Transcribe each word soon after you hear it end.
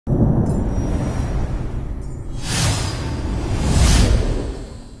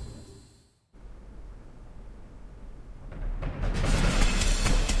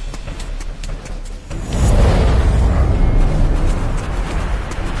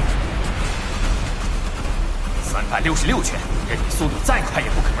166拳，任你速度再快，也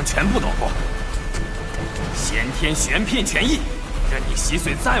不可能全部躲过。先天玄片拳意，任你洗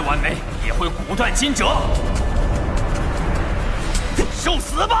髓再完美，也会骨断筋折。受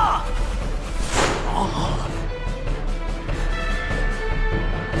死吧！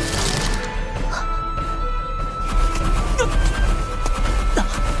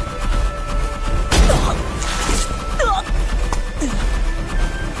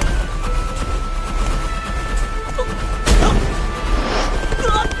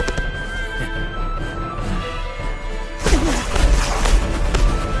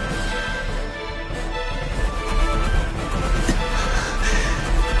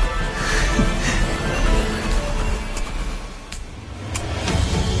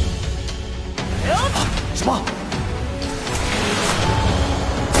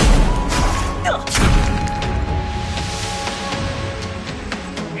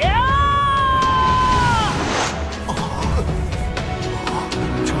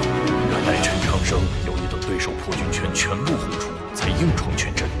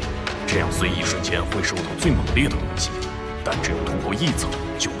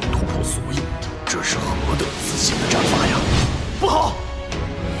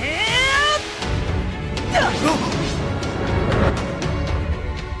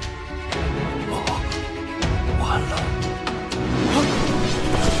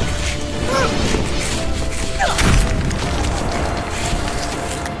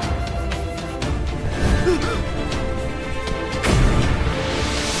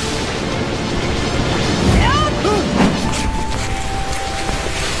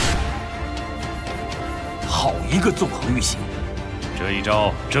纵横于形，这一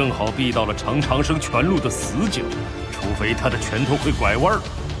招正好避到了陈长生拳路的死角，除非他的拳头会拐弯。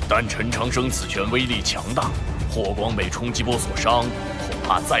但陈长生此拳威力强大，霍光被冲击波所伤，恐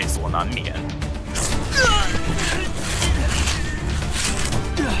怕在所难免。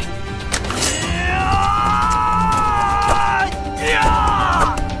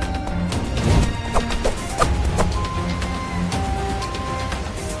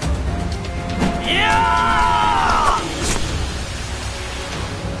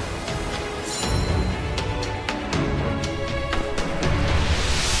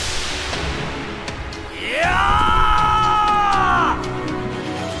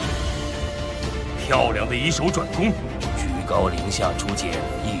漂亮的以手转攻，居高临下出剑，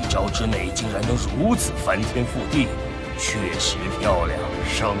一招之内竟然能如此翻天覆地，确实漂亮。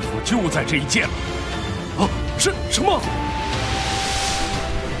胜负就在这一剑了。啊，是什么？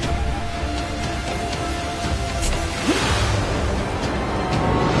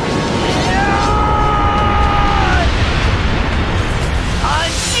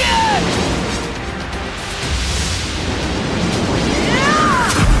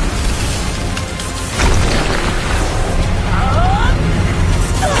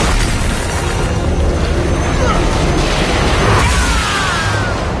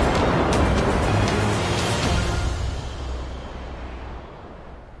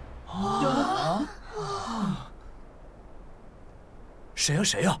谁呀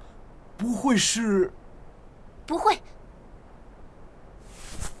谁呀？不会是？不会。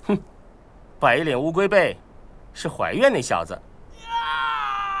哼，白脸乌龟背，是怀院那小子。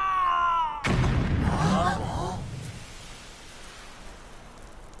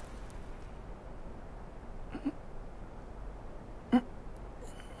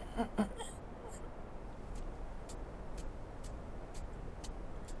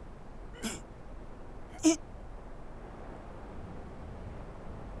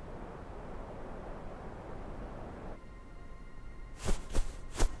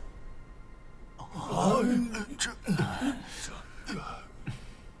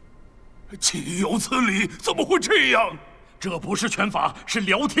岂有此理！怎么会这样？这不是拳法，是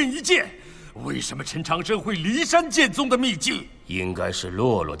聊天一剑。为什么陈长生会骊山剑宗的秘技？应该是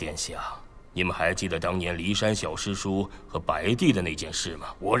洛洛殿下。你们还记得当年骊山小师叔和白帝的那件事吗？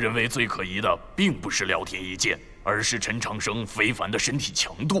我认为最可疑的并不是聊天一剑，而是陈长生非凡的身体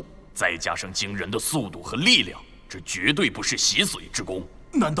强度，再加上惊人的速度和力量，这绝对不是洗髓之功。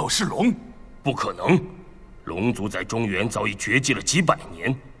难道是龙？不可能，龙族在中原早已绝迹了几百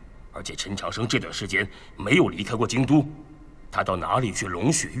年。而且陈长生这段时间没有离开过京都，他到哪里去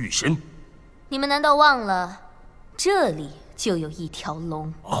龙血愈深？你们难道忘了，这里就有一条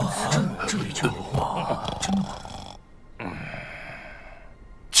龙？这里就有龙，真的吗？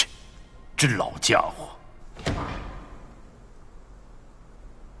切，这老家伙！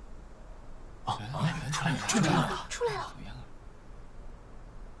出来了！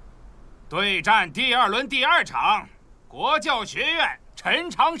对战第2轮第2场，国教学院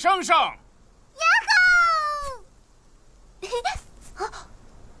陈长生胜。呀吼！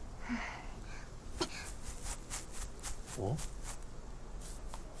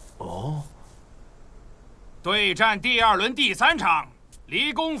对战第2轮第3场，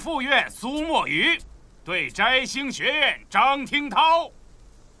离宫副院苏墨雨对摘星学院张听涛。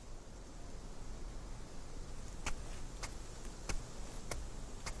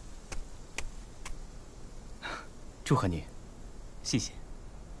祝贺你，谢谢。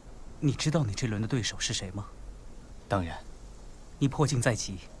你知道你这轮的对手是谁吗？当然，你迫境在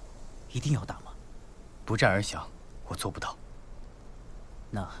即，一定要打吗？不战而降，我做不到。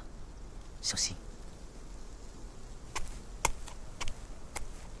那，小心。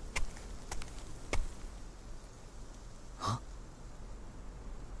啊！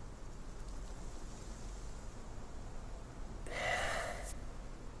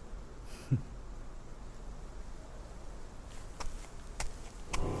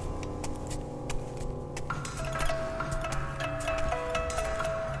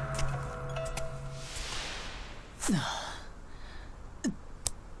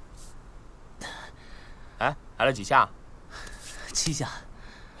哎，来了几下？7下。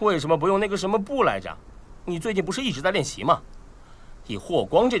为什么不用那个什么步来着？你最近不是一直在练习吗？以霍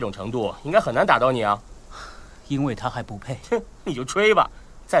光这种程度，应该很难打到你啊。因为他还不配。哼，你就吹吧，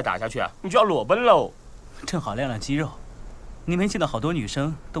再打下去啊，你就要裸奔喽。正好练练肌肉。你没见到好多女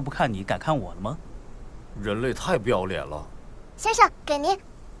生都不看你，改看我了吗？人类太不要脸了。先生，给您。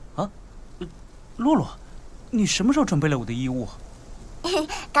啊，洛洛，你什么时候准备了我的衣物？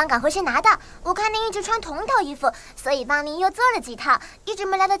刚赶回去拿的。我看您一直穿同一套衣服，所以帮您又做了几套，一直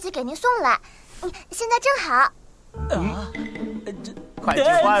没来得及给您送来。现在正好。快去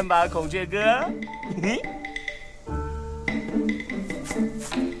换吧，孔雀哥。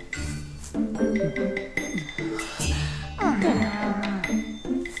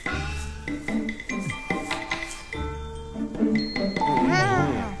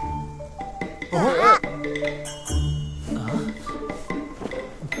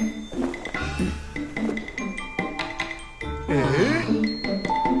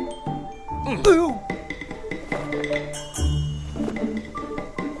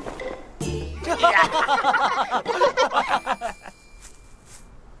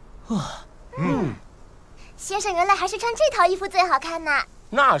先生原来还是穿这套衣服最好看呢。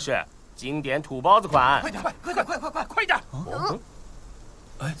那是经典土包子款。快点，快点！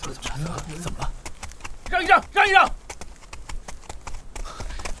哎，怎么了？让一让，让一让！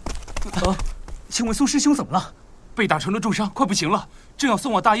请问苏师兄怎么了？被打成了重伤，快不行了，正要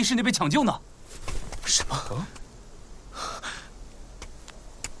送往大医室那边抢救呢。什么？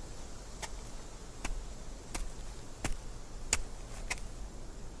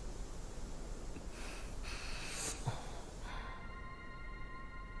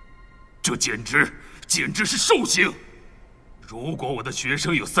这简直是兽行！如果我的学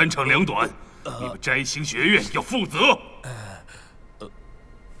生有3长2短，你们摘星学院要负责。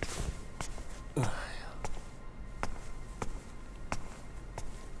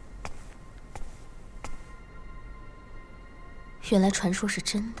原来传说是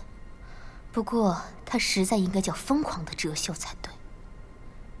真的，不过他实在应该叫疯狂的哲秀才对。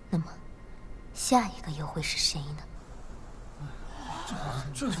那么，下一个又会是谁呢？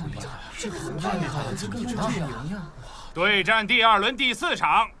这很厉害，这很厉害，这跟这样呀！对战第2轮第4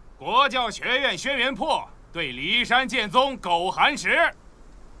场，国教学院轩辕破对骊山剑宗苟寒石。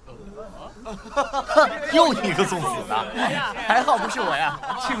又一个送死的，还好不是我呀！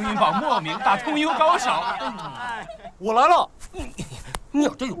青云榜莫名打通幽高手。我来了。你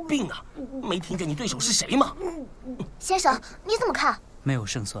耳朵有病啊！没听见你对手是谁吗？先生，你怎么看？没有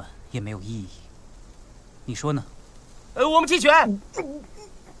胜算，也没有意义。你说呢？我们弃权。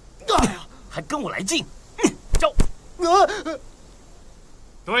还跟我来劲！招！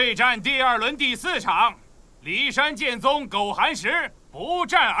对战第2轮第4场，骊山剑宗苟寒石不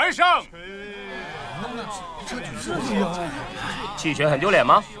战而胜。弃权很丢脸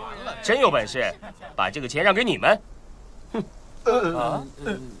吗？真有本事，把这个钱让给你们。哼！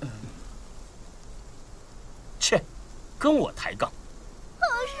切，跟我抬杠。好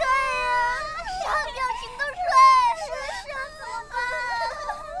帅呀！上表情都帅，师生怎么办？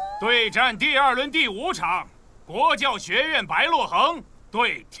对战第2轮第5场，国教学院白洛恒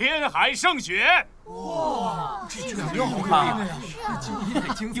对天海圣雪。哇，这又好看了呀！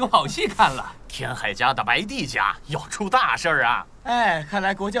有好戏看了。天海家打白帝家要出大事儿啊！哎，看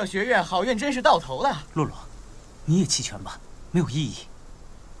来国教学院好运真是到头了。洛洛，你也弃权吧，没有意义。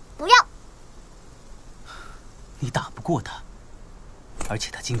不要！你打不过他，而且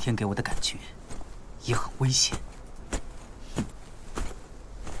他今天给我的感觉也很危险。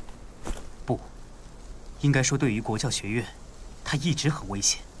不，应该说，对于国教学院，他一直很危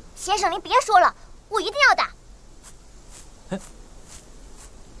险。先生，您别说了，我一定要打。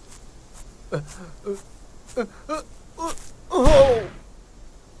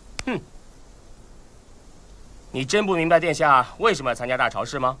哼！你真不明白殿下为什么要参加大朝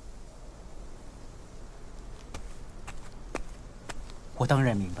事吗？我当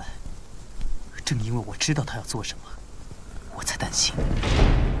然明白，正因为我知道他要做什么，我才担心。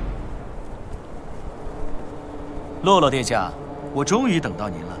洛洛殿下，我终于等到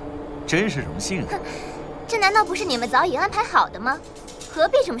您了，真是荣幸啊！这难道不是你们早已安排好的吗？何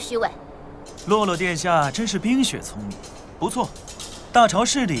必这么虚伪？洛洛殿下真是冰雪聪明，不错。大朝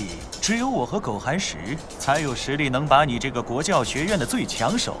市里只有我和苟寒石才有实力能把你这个国教学院的最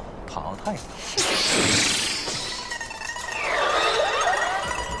强手淘汰掉。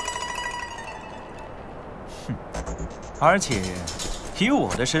哼！而且，以我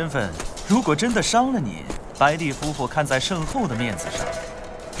的身份，如果真的伤了你，白帝夫妇看在圣后的面子上，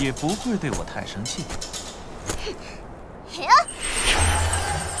也不会对我太生气。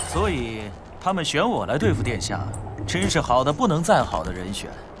所以，他们选我来对付殿下，真是好的不能再好的人选。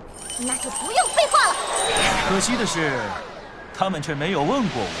那就不用废话了。可惜的是，他们却没有问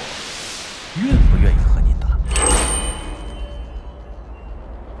过我，愿不愿意和你打。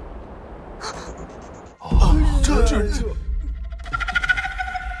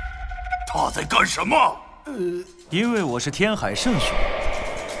他在干什么？因为我是天海圣血，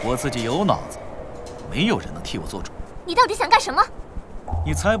我自己有脑子，没有人能替我做主。你到底想干什么？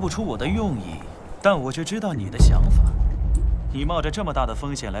你猜不出我的用意，但我却知道你的想法。你冒着这么大的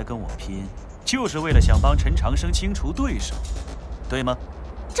风险来跟我拼，就是为了想帮陈长生清除对手，对吗？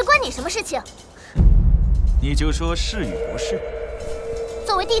这关你什么事情？你就说是与不是。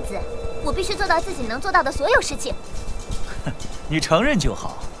作为弟子，我必须做到自己能做到的所有事情。你承认就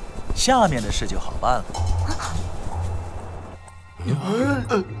好，下面的事就好办了。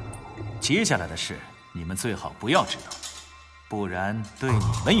接下来的事，你们最好不要知道，不然对你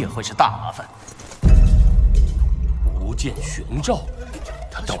们也会是大麻烦。无间玄照，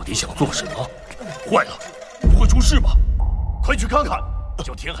他到底想做什么？坏了，会出事吧？快去看看！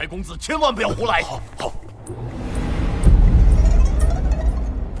叫天海公子千万不要胡来。好。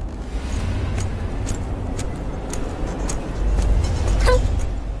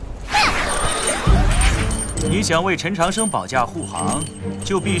你想为陈长生保驾护航，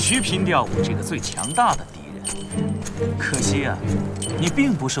就必须拼掉我这个最强大的敌人。可惜啊，你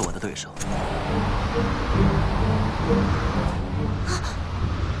并不是我的对手。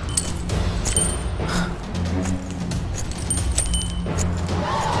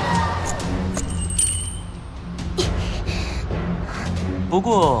不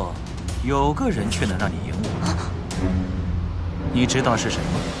过，有个人却能让你赢我，你知道是谁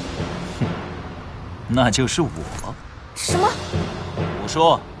吗？那就是我。什么？我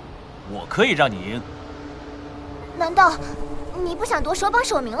说，我可以让你赢。难道你不想夺首榜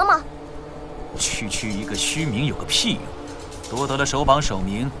首名了吗？区一个虚名有个屁用！夺得了首榜首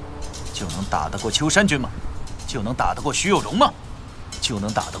名，就能打得过秋山君吗？就能打得过徐有容吗？就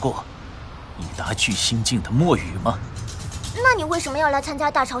能打得过已达巨星境的墨雨吗？那你为什么要来参加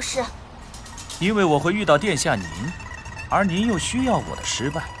大朝事？因为我会遇到殿下您，而您又需要我的失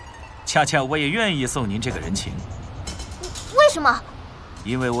败。恰恰我也愿意送您这个人情。为什么？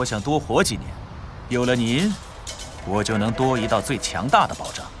因为我想多活几年，有了您，我就能多一道最强大的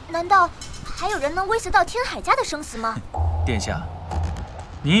保障。难道还有人能威胁到天海家的生死吗？殿下，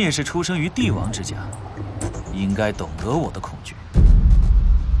您也是出生于帝王之家，应该懂得我的恐惧。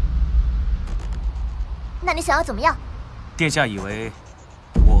那你想要怎么样？殿下以为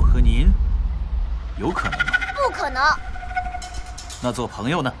我和您有可能吗？不可能。那做朋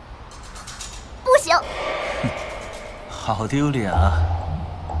友呢？不行。好丢脸啊！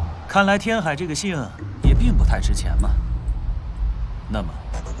看来天海这个姓也并不太值钱嘛。那么，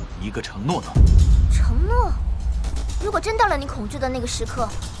一个承诺呢？承诺？如果真到了你恐惧的那个时刻，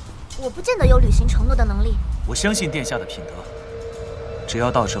我不见得有履行承诺的能力。我相信殿下的品德，只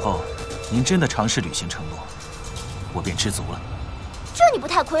要到时候您真的尝试履行承诺，我便知足了。这你不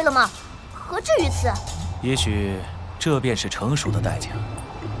太亏了吗？何至于此？也许这便是成熟的代价。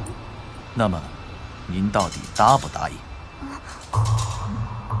那么，您到底答不答应？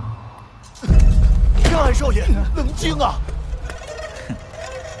天海少爷，冷静啊！哼，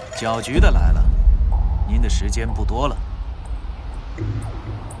搅局的来了，您的时间不多了。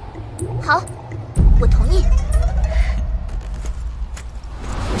好，我同意。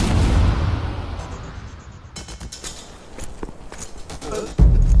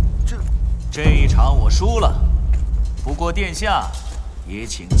这一场我输了，不过殿下也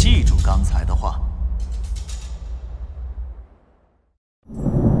请记住刚才的话。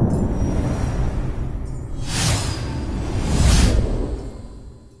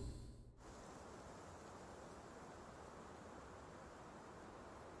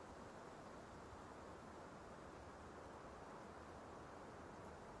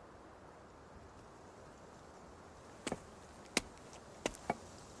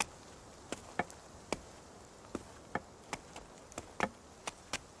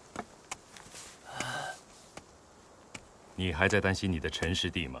你还在担心你的陈师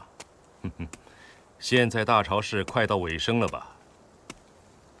弟吗？哼哼，现在大朝事快到尾声了吧？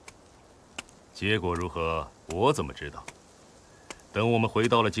结果如何，我怎么知道？等我们回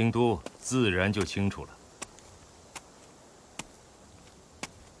到了京都，自然就清楚了。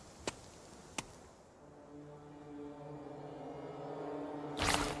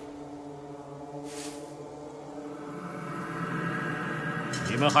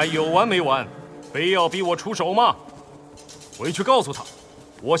你们还有完没完？非要逼我出手吗？回去告诉他，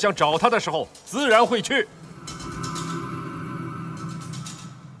我想找他的时候，自然会去。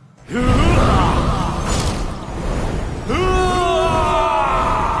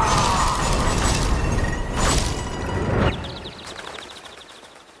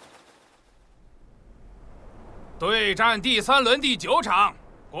对战第3轮第9场，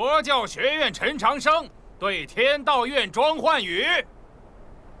国教学院陈长生对天道院庄焕宇。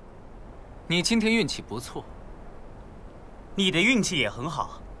你今天运气不错，你的运气也很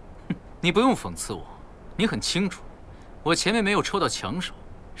好。你不用讽刺我，你很清楚，我前面没有抽到强手，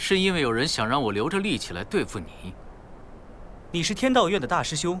是因为有人想让我留着力气来对付你。你是天道院的大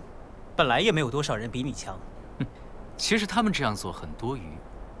师兄，本来也没有多少人比你强。其实他们这样做很多余。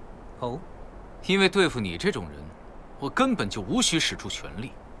哦，因为对付你这种人，我根本就无需使出全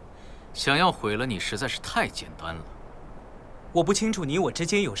力。想要毁了你实在是太简单了。我不清楚你我之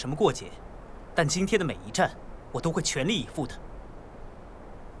间有什么过节，但今天的每一战，我都会全力以赴的。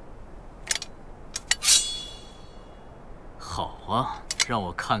好啊，让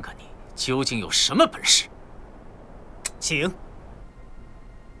我看看你究竟有什么本事。请。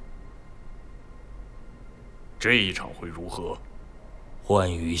这一场会如何？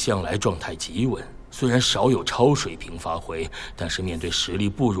焕宇向来状态极稳，虽然少有超水平发挥，但是面对实力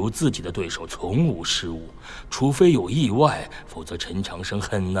不如自己的对手，从无失误。除非有意外，否则陈长生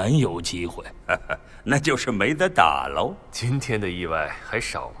很难有机会。那就是没得打喽。今天的意外还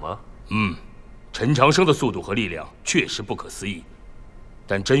少吗？陈长生的速度和力量确实不可思议，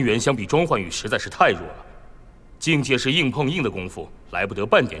但真元相比庄焕宇实在是太弱了。境界是硬碰硬的功夫，来不得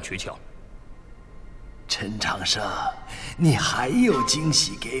半点诀窍。陈长生，你还有惊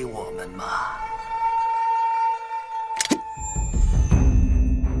喜给我们吗？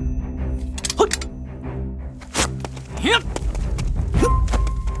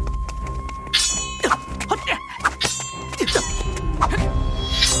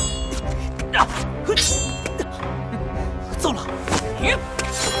糟了！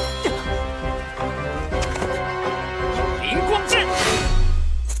灵光剑，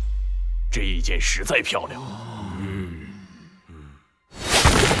这一剑实在漂亮。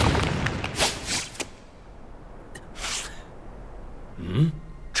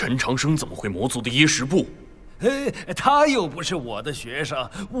陈长生怎么会魔族的耶识部？他又不是我的学生，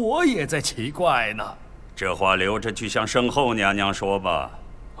我也在奇怪呢。这话留着去向圣后娘娘说吧。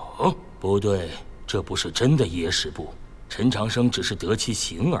哦，不对，这不是真的耶识部，陈长生只是得其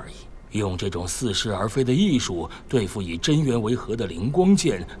形而已。用这种似是而非的艺术对付以真元为核的灵光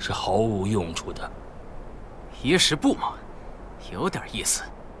剑是毫无用处的。耶识部嘛，有点意思。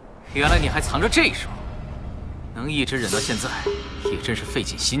原来你还藏着这手，能一直忍到现在，也真是费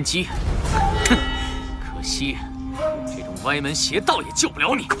尽心机。哼，可惜这种歪门邪道也救不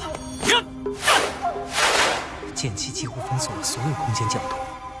了你。剑气几乎封锁了所有空间角度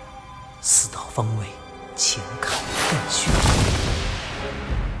，4道方位，前砍后续，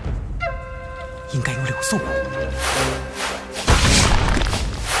应该有柳送。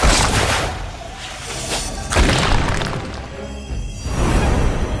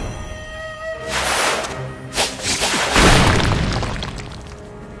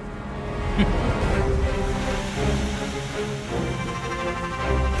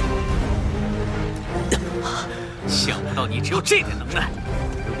想不到你只有这点能耐。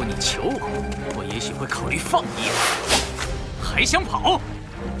如果你求我，我也许会考虑放你一马。还想跑？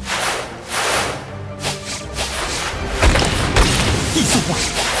易速化。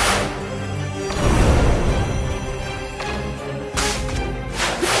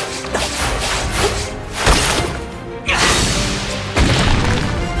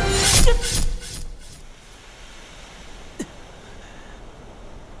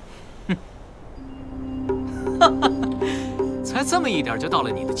才这么一点就到了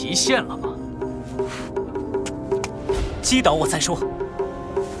你的极限了吗？击倒我再说。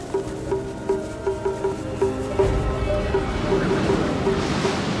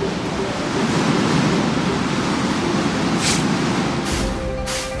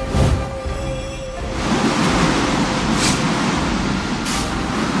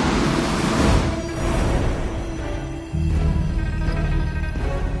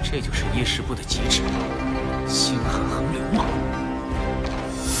这就是耶识部的极致，心狠横流吗？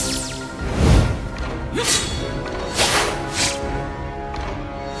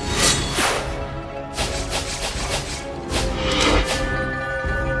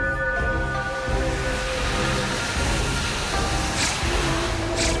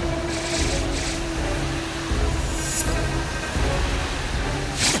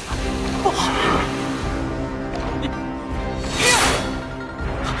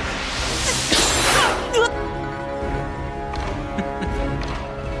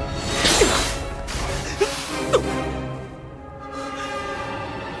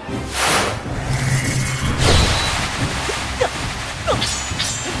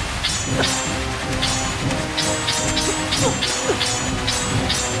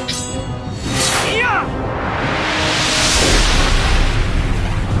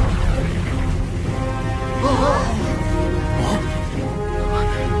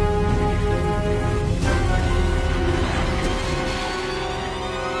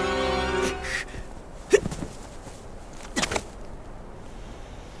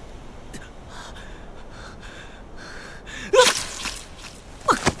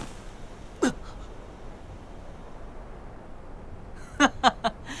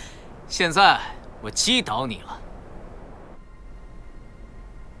现在我击倒你了，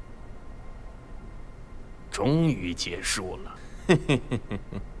终于结束了。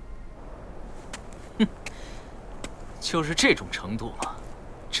哼，就是这种程度吗？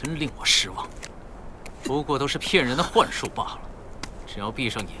真令我失望。不过都是骗人的幻术罢了。只要闭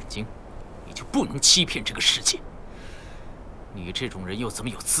上眼睛，你就不能欺骗这个世界。你这种人又怎么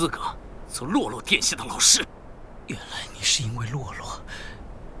有资格做洛洛殿下的老师？原来你是因为洛洛。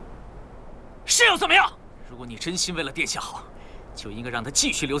是又怎么样？如果你真心为了殿下好，就应该让他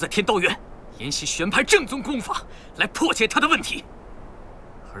继续留在天道院，研习玄派正宗功法来破解他的问题，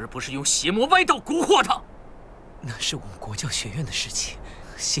而不是用邪魔歪道蛊惑他。那是我们国教学院的事情，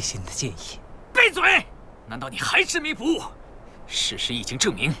谢谢你的建议。闭嘴！难道你还执迷不悟？事实已经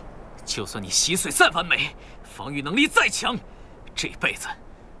证明，就算你稀碎再完美，防御能力再强，这辈子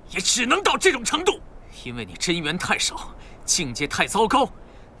也只能到这种程度。因为你真元太少，境界太糟糕。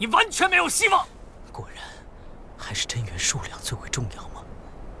你完全没有希望。果然，还是真元数量最为重要吗？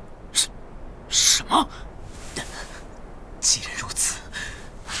什么？既然如此，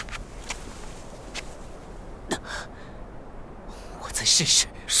我再试试。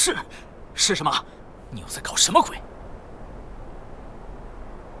是什么？你又在搞什么鬼？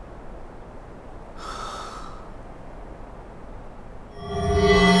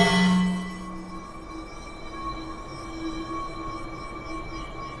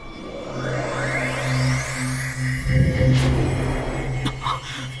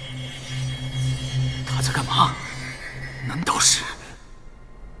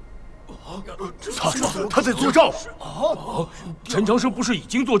他在做账。陈长生不是已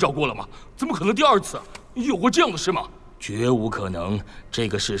经做账过了吗？怎么可能第二次？有过这样的事吗？绝无可能，这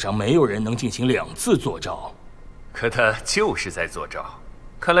个世上没有人能进行2次做账。可他就是在做账，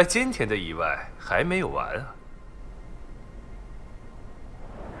看来今天的意外还没有完啊。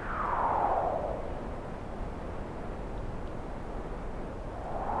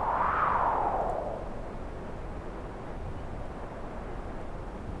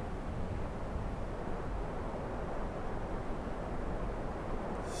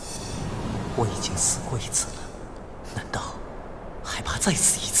我已经死过1次了，难道还怕再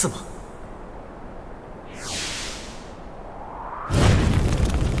死1次吗？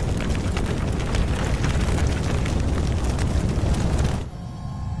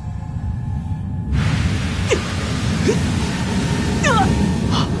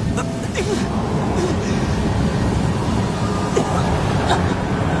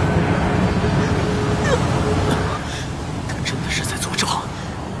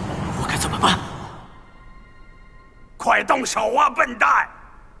快动手啊，笨蛋！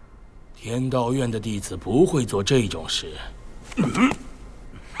天道院的弟子不会做这种事。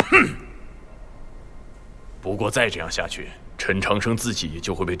不过再这样下去，陈长生自己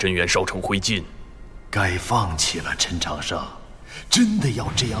就会被真元烧成灰烬。该放弃了，陈长生，真的要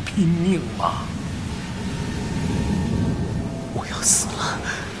这样拼命吗？我要死了，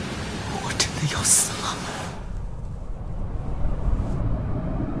我真的要死了。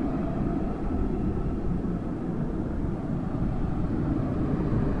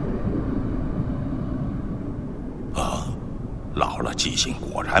老了记性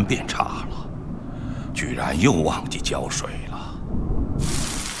果然变差了，居然又忘记浇水了。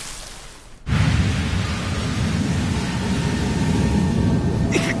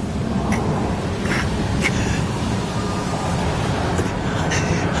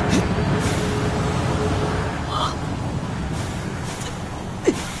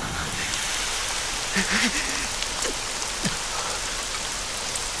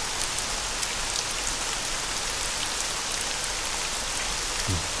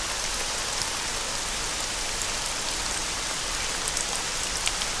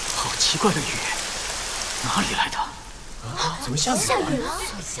奇怪的雨哪里来的？怎么下雨了？下雨了？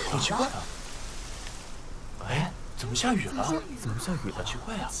好奇怪啊！哎，怎么下雨了？怎么下雨了？奇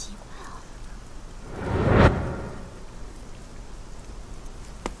怪啊！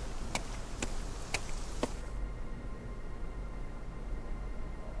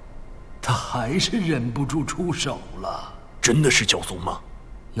他还是忍不住出手了。真的是教宗吗？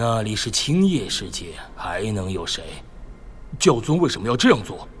那里是青叶世界，还能有谁？教宗为什么要这样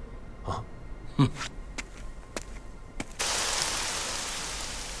做？啊？哼！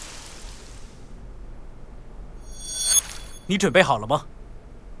你准备好了吗？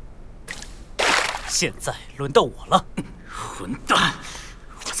现在轮到我了。混蛋！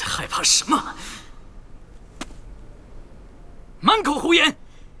我在害怕什么？满口胡言！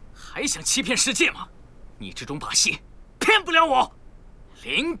还想欺骗世界吗？你这种把戏骗不了我！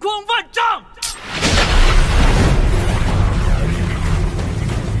灵光万丈！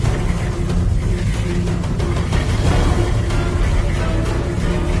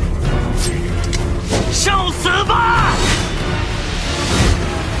受死吧！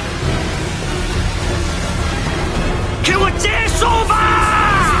给我结束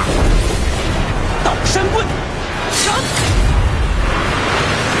吧！倒山棍，杀！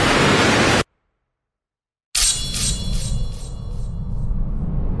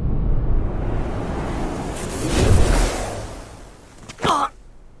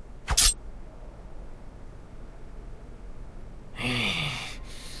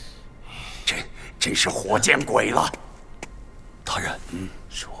真是活见鬼了！大人，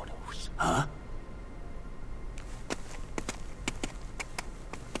是我的误会啊！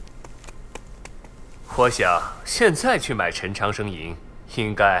我想现在去买陈长生银，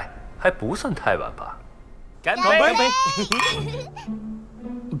应该还不算太晚吧？干杯！干杯！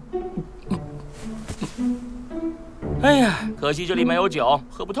哎呀，可惜这里没有酒，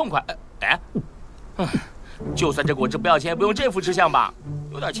喝不痛快。哎，就算这果汁不要钱，也不用这副吃相吧？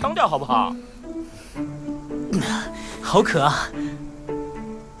有点腔调好不好？好渴啊！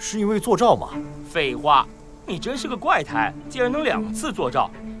是因为做照吗？废话，你真是个怪胎，竟然能2次做照。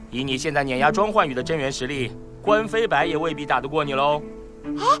以你现在碾压庄焕宇的真元实力，关飞白也未必打得过你喽。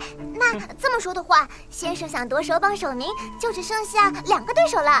哎，那这么说的话，先生想夺首榜首名，就只剩下2个对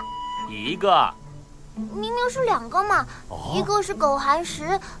手了。1个。明明是2个嘛，一个是狗寒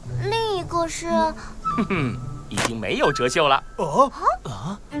石，另一个是……哼哼，已经没有哲秀了。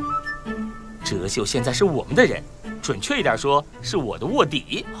哲秀现在是我们的人，准确一点说，是我的卧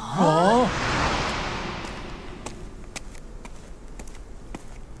底。哦。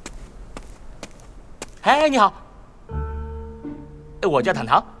哎，你好，我叫糖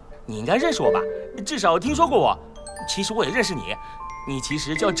糖，你应该认识我吧？至少听说过我。其实我也认识你，你其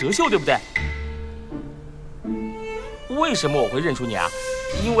实叫哲秀，对不对？为什么我会认出你啊？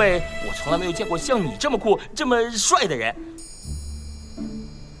因为我从来没有见过像你这么酷、这么帅的人。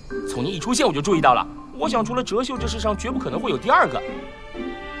从你一出现我就注意到了，我想除了哲秀，这世上绝不可能会有第2个。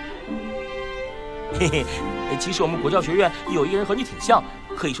嘿嘿，其实我们国教学院有一个人和你挺像，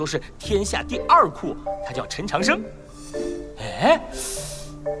可以说是天下第2酷，他叫陈长生。哎，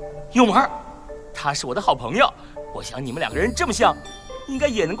有门儿，他是我的好朋友。我想你们2个人这么像，应该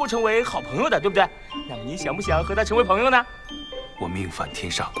也能够成为好朋友的，对不对？那么你想不想和他成为朋友呢？我命犯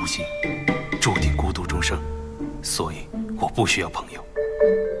天煞孤星，注定孤独终生，所以我不需要朋友。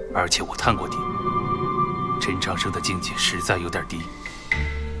而且我探过底，陈长生的境界实在有点低。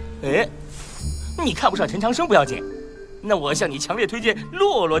哎，你看不上陈长生不要紧，那我向你强烈推荐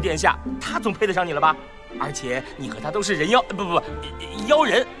洛洛殿下，他总配得上你了吧？而且你和他都是人妖，不，妖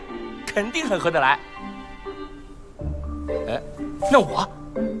人，肯定很合得来。哎，那我，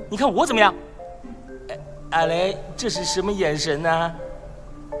你看我怎么样？哎，阿雷，这是什么眼神呢？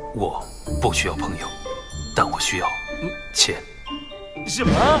我不需要朋友，但我需要钱。什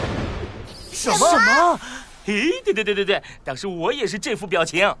么？什么？咦，对，当时我也是这副表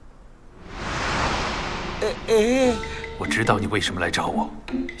情。我知道你为什么来找我，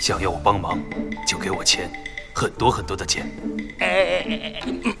想要我帮忙，就给我钱，很多很多的钱。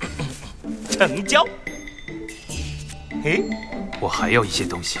成交。我还要一些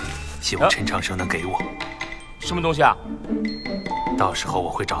东西，希望陈长生能给我。什么东西啊？到时候我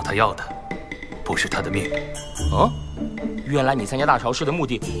会找他要的，不是他的命。哦，原来你参加大潮试的目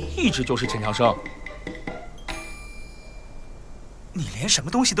的一直就是陈长生。你连什么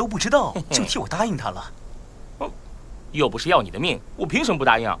东西都不知道，就替我答应他了。又不是要你的命，我凭什么不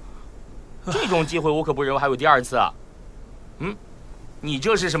答应？这种机会我可不认为还有第2次啊！你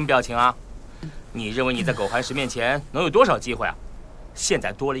这是什么表情啊？你认为你在狗寒石面前能有多少机会啊？现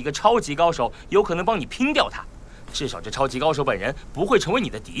在多了一个超级高手，有可能帮你拼掉他。至少这超级高手本人不会成为你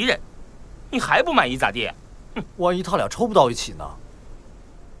的敌人，你还不满意咋地？万一他俩抽不到一起呢？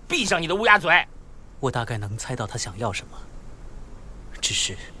闭上你的乌鸦嘴！我大概能猜到他想要什么，只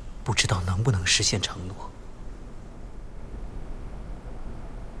是不知道能不能实现承诺。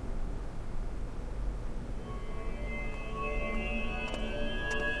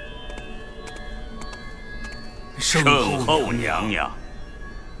圣后娘娘，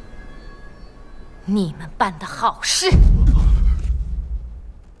你们办的好事。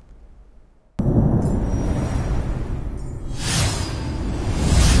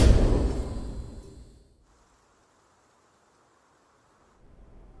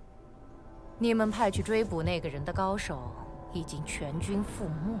你们派去追捕那个人的高手已经全军覆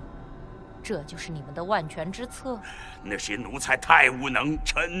没，这就是你们的万全之策？那些奴才太无能，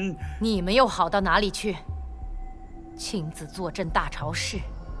臣……你们又好到哪里去？亲自坐镇大朝市，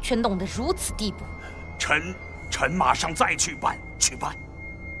却弄得如此地步。臣马上再去办。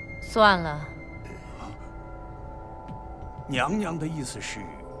算了。娘娘的意思是，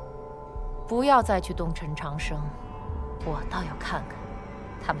不要再去动陈长生，我倒要看看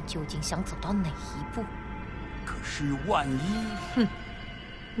他们究竟想走到哪一步。可是万一……哼，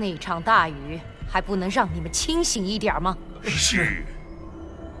那场大雨还不能让你们清醒一点吗？是。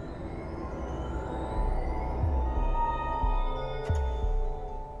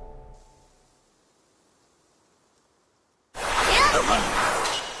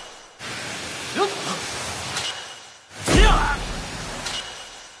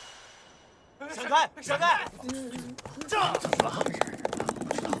闪开！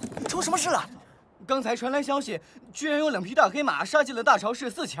出什么事了？刚才传来消息，居然有2匹大黑马杀进了大朝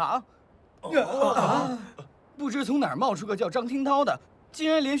市4强。不知从哪儿冒出个叫张听涛的，竟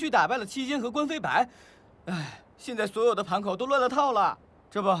然连续打败了七监和关飞白。哎，现在所有的盘口都乱了套了。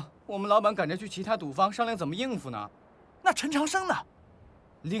这不，我们老板赶着去其他赌坊商量怎么应付呢。那陈长生呢？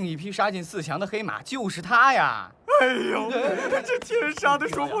另一匹杀进4强的黑马就是他呀！哎呦，这天杀的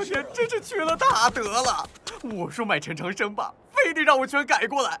说破天真是缺了大德了。我说买陈长生吧，非得让我全改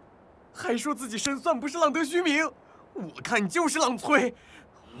过来，还说自己胜算不是浪得虚名。我看你就是浪催，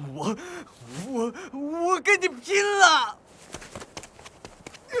我跟你拼了！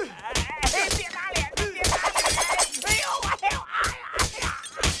别打脸！别打脸！哎呦！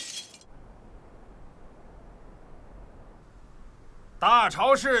大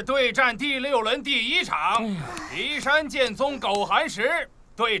朝市对战第6轮第1场，骊山剑宗苟寒石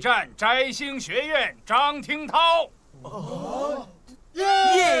对战摘星学院张听涛。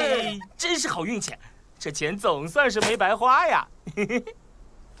耶！真是好运气，这钱总算是没白花呀！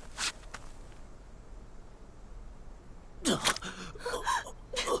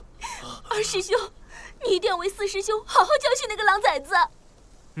二师兄，你一定要为4师兄好好教训那个狼崽子。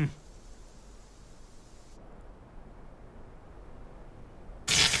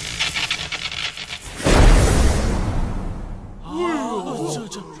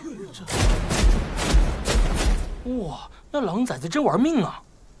哇，那狼崽子真玩命啊！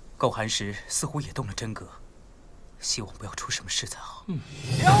苟寒石似乎也动了真格，希望不要出什么事才好。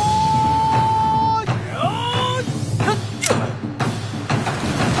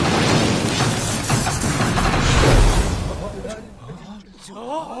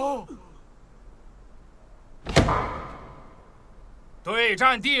对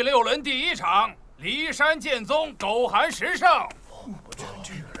战第6轮第1场，骊山剑宗苟寒石胜。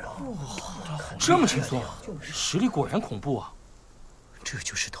这么轻松，实力果然恐怖啊！这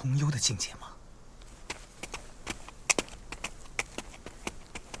就是通幽的境界吗？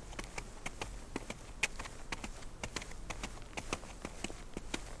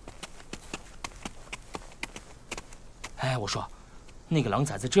哎，我说，那个狼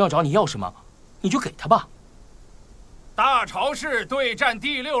崽子真要找你要什么，你就给他吧。大朝市对战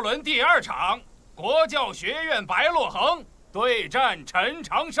第6轮第2场，国教学院白洛恒对战陈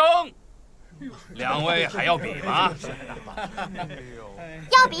长生。2位还要比吗？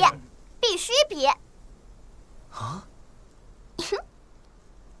要比，必须比！啊！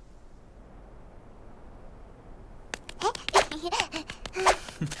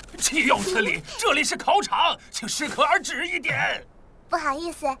岂有此理！这里是考场，请适可而止一点。不好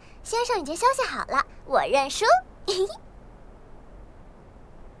意思，先生已经消息好了，我认输。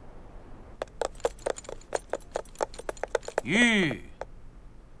玉，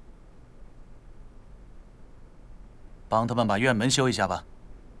帮他们把院门修一下吧。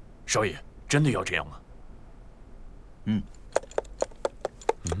少爷，真的要这样吗？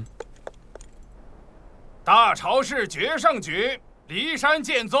大朝市决胜局，骊山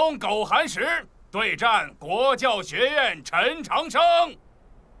剑宗苟寒石对战国教学院陈长生。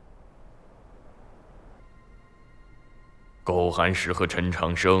苟寒石和陈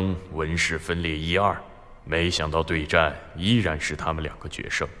长生文势分列一二，没想到对战依然是他们两个决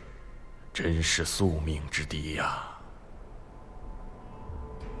胜，真是宿命之敌呀！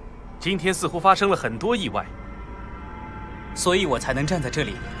今天似乎发生了很多意外，所以我才能站在这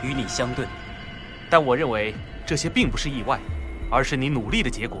里与你相对。但我认为这些并不是意外，而是你努力的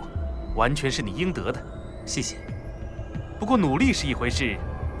结果，完全是你应得的。谢谢。不过努力是一回事，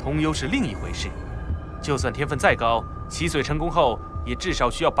通幽是另一回事。就算天分再高，祈髓成功后，也至少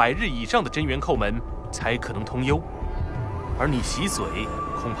需要100日以上的真元叩门，才可能通幽。而你洗髓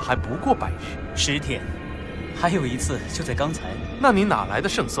恐怕还不过100日，10天，还有一次就在刚才。那你哪来的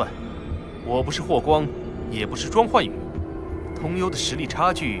胜算？我不是霍光，也不是庄焕宇，通幽的实力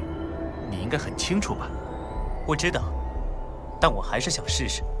差距，你应该很清楚吧？我知道，但我还是想试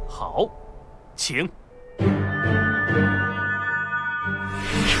试。好，请。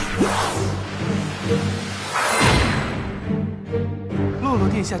洛洛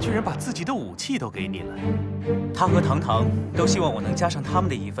殿下居然把自己的武器都给你了，他和堂堂都希望我能加上他们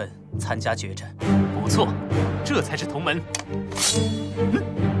的一份参加决战。不错，这才是同门。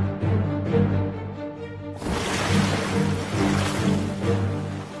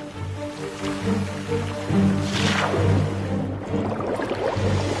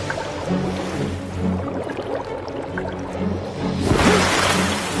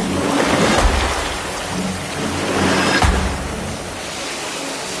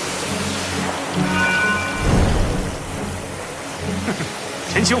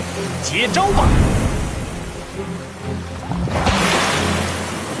陈兄，接招吧！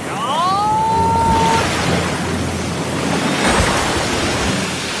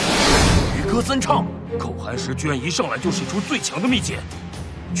渔歌三唱，寇寒石居然一上来就使出最强的秘剑，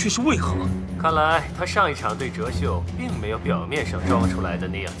却是为何？看来他上一场对哲秀并没有表面上装出来的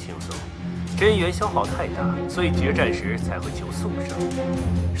那样轻松，真元消耗太大，所以决战时才会求速胜。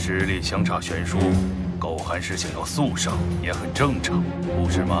实力相差悬殊，苟寒石想要速胜也很正常，不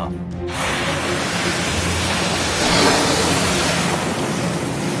是吗？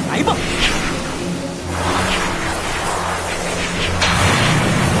来吧！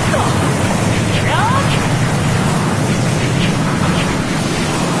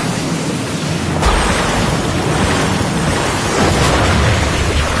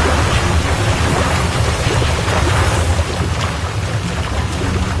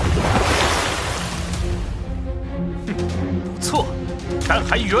不错，但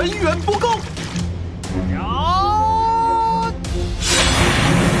还远远不够。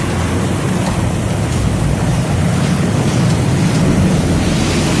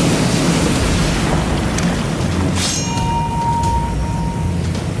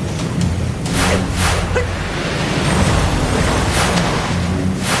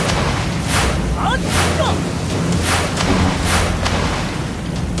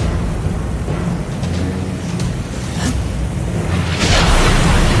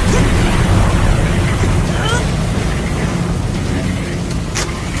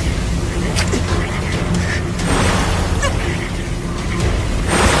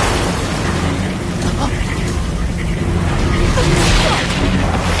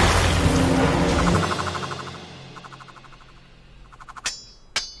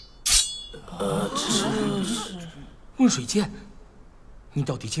温水剑，你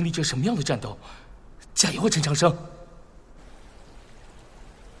到底经历着什么样的战斗？加油啊，陈长生！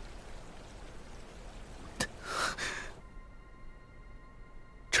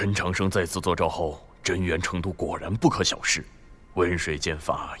陈长生再次做招后，真元程度果然不可小视，温水剑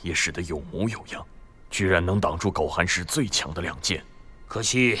法也使得有模有样，居然能挡住苟寒石最强的2剑。可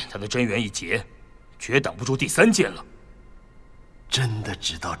惜他的真元一劫，绝挡不住第3剑了。真的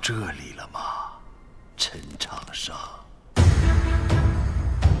直到这里了吗，陈长生？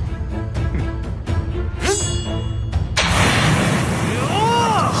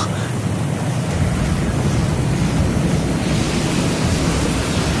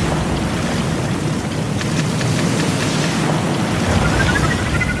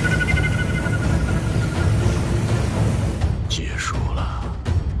结束了，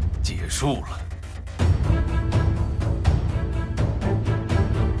结束了。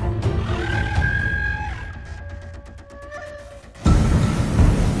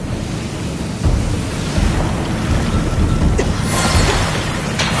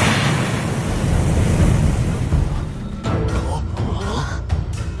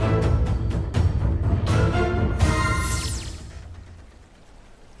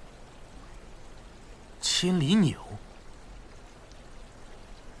千里扭，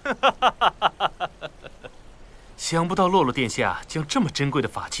想不到洛洛殿下将这么珍贵的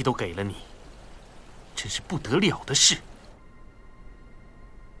法器都给了你，真是不得了的事。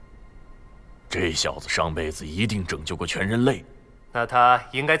这小子上辈子一定拯救过全人类。那他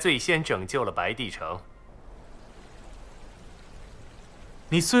应该最先拯救了白帝城。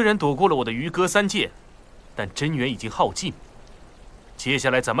你虽然躲过了我的渔歌三剑，但真元已经耗尽。接下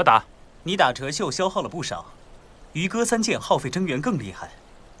来怎么打？你打折袖消耗了不少，渔歌三剑耗费真元更厉害，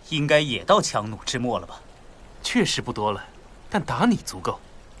应该也到强弩之末了吧？确实不多了，但打你足够。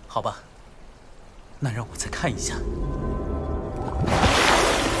好吧，那让我再看一下。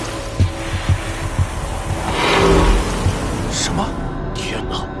什么？天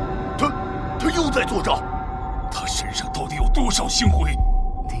哪！他又在做账！他身上到底有多少星辉？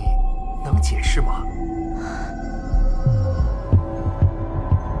你能解释吗？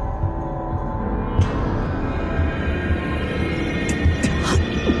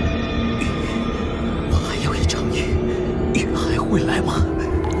还有一场雨，雨还会来吗？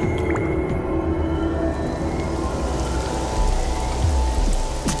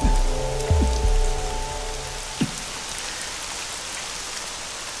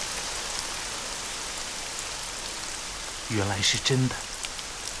原来是真的，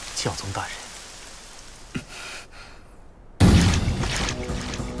教宗大人。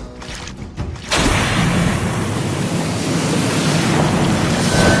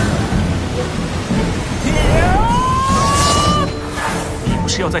你不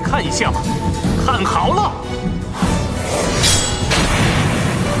是要再看一下吗？看好了！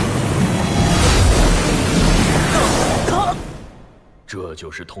这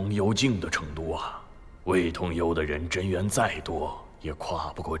就是通幽境的程度啊！未通幽的人真元再多，也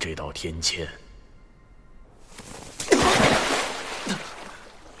跨不过这道天堑。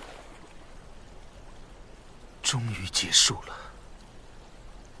终于结束了。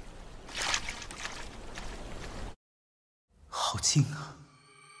好近啊！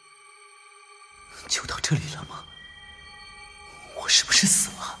就到这里了吗？我是不是死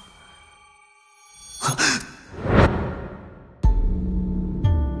了？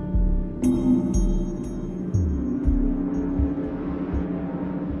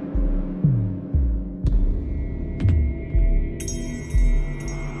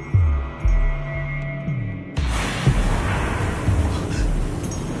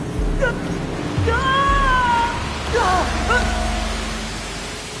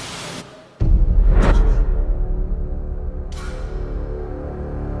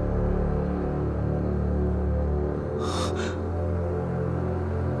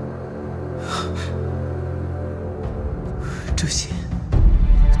这些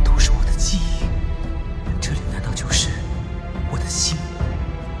都是我的记忆，这里难道就是我的心？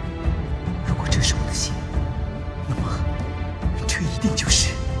如果这是我的心，那么这一定就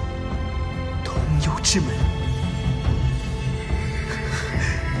是通幽之门。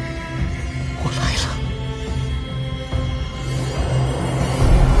我来了。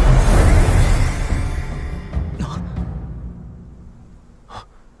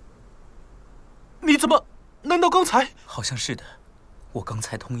你怎么？难道刚才？好像是的，我刚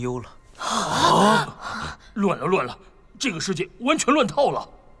才通幽了。乱了乱了，这个世界完全乱套了。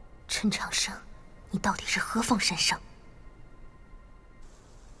陈长生，你到底是何方神圣？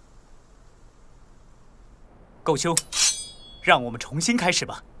够凶，让我们重新开始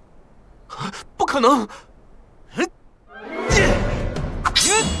吧。不可能！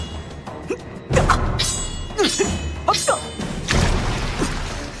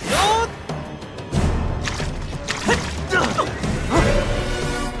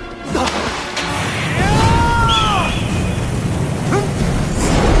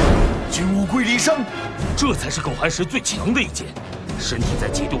军无归离山，这才是狗寒石最强的一剑。身体在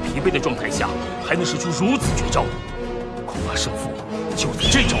极度疲惫的状态下，还能使出如此绝招，恐怕胜负就在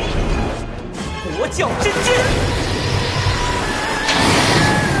这招了。国教真经，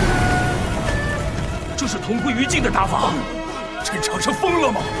这是同归于尽的打法。陈长生疯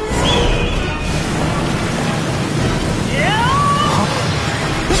了吗？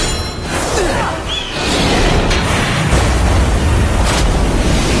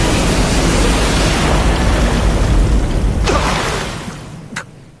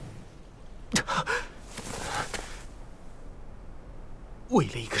为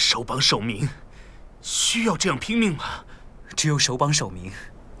了一个首榜首名，需要这样拼命吗？只有首榜首名，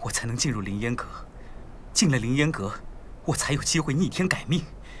我才能进入凌烟阁。进了凌烟阁，我才有机会逆天改命。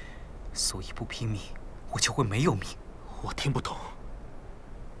所以不拼命，我就会没有命。我听不懂。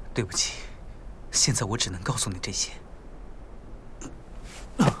对不起，现在我只能告诉你这些。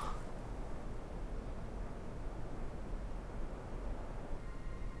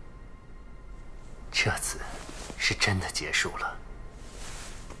这次是真的结束了。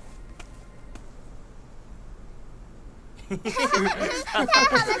太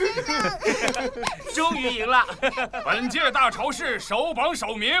好了，先生！终于赢了！本届大朝士首榜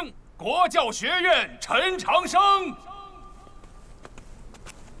首名，国教学院陈长生。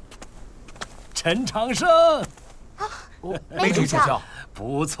陈长生，梅主教，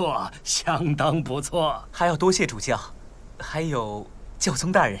不错，相当不错。还要多谢主教，还有教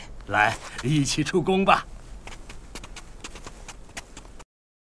宗大人。来，一起出宫吧。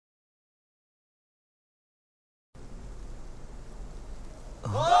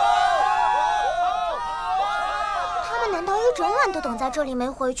他们难道一整晚都等在这里没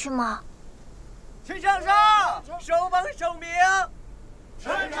回去吗？陈长生，首榜首名。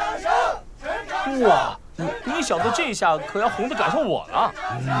陈长生，陈长生。哇，你小子这下可要红的赶上我了。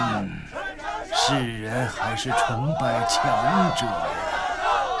世人还是崇拜强者呀。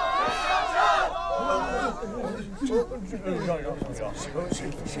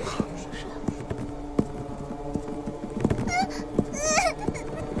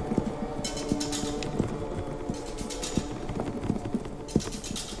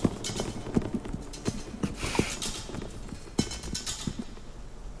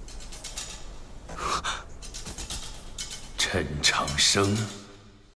陈长生。